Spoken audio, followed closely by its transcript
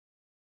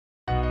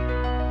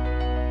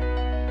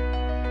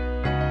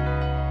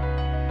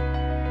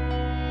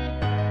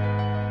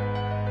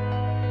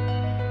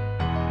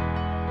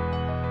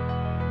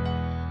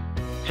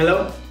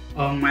Hello,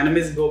 my name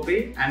is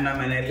Gopi and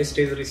I'm an early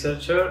stage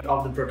researcher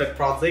of the PROTECT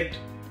project.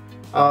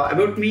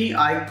 About me,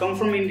 I come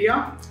from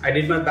India. I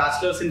did my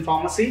bachelor's in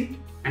pharmacy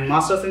and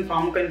master's in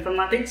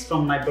Pharmacoinformatics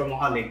from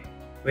Mohali,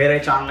 where I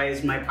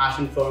channelized my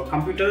passion for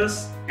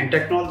computers and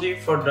technology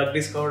for drug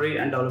discovery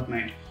and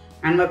development.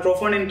 And my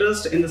profound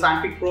interest in the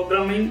scientific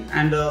programming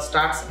and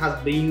stats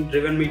has been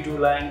driven me to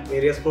learn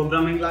various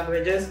programming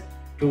languages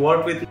to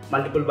work with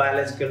multiple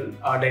biological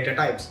data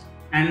types.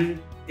 And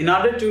in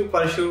order to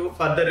pursue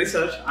further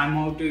research, I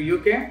moved to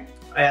UK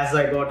as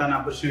I got an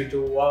opportunity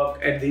to work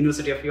at the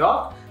University of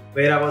York,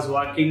 where I was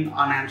working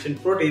on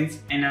ancient proteins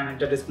in an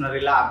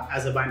interdisciplinary lab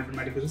as a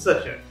bioinformatics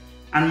researcher.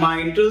 And my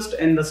interest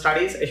in the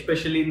studies,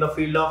 especially in the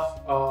field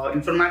of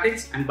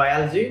informatics and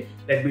biology,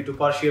 led me to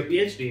pursue a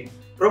PhD,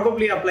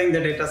 probably applying the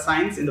data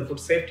science in the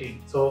food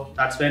safety. So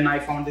that's when I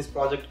found this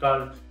project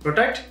called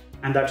PROTECT,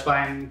 and that's why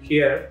I'm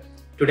here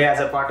today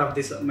as a part of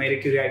this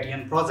Curie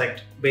ITN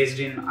project based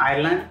in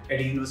Ireland at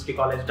University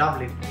College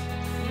Dublin.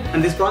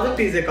 And this project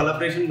is a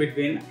collaboration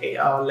between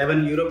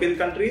 11 European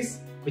countries,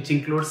 which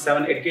includes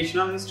 7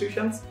 educational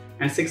institutions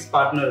and 6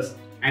 partners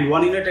and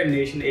 1 United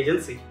Nations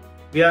agency.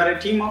 We are a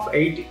team of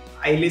 8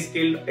 highly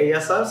skilled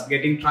ASRs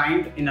getting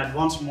trained in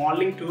advanced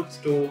modeling tools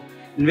to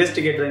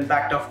investigate the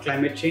impact of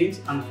climate change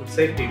on food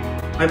safety.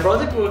 My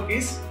project work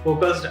is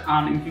focused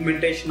on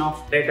implementation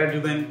of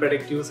data-driven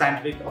predictive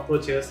scientific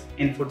approaches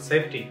in food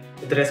safety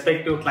with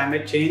respect to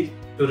climate change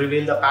to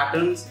reveal the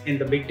patterns in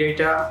the big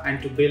data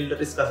and to build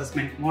risk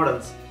assessment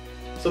models.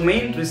 So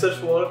main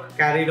research work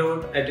carried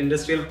out at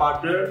industrial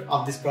partner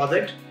of this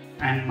project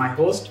and my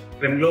host,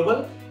 Creme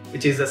Global,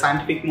 which is a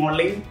scientific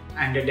modeling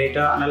and a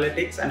data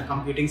analytics and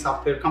computing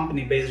software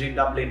company based in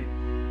Dublin.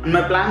 And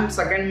my planned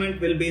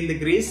secondment will be in the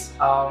Greece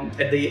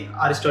at the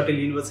Aristotle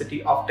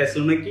University of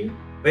Thessaloniki,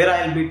 where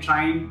I will be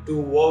trying to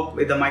work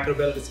with the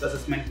microbial risk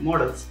assessment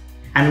models.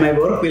 And my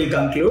work will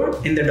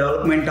conclude in the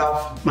development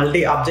of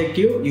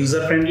multi-objective,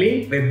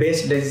 user-friendly,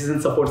 web-based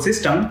decision support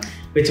system,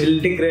 which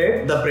will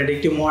integrate the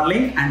predictive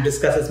modeling and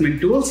risk assessment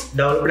tools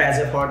developed as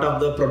a part of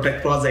the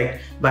PROTECT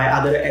project by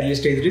other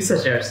early-stage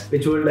researchers,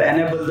 which will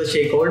enable the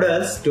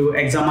stakeholders to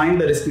examine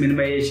the risk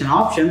minimization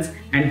options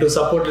and to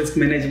support risk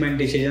management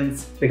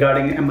decisions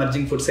regarding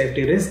emerging food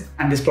safety risks.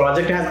 And this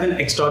project has been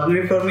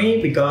extraordinary for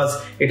me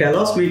because it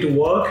allows me to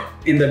work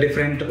in the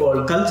different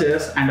world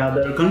cultures and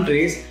other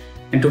countries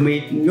and to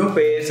meet new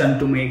peers and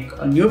to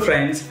make new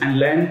friends and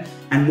learn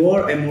and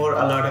more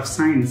a lot of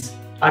science.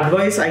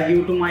 Advice I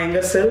give to my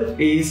younger self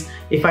is,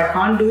 if I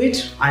can't do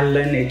it, I'll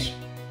learn it.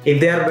 If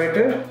they are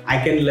better, I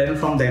can learn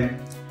from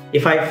them.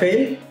 If I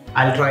fail,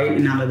 I'll try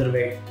in another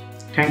way.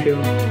 Thank you.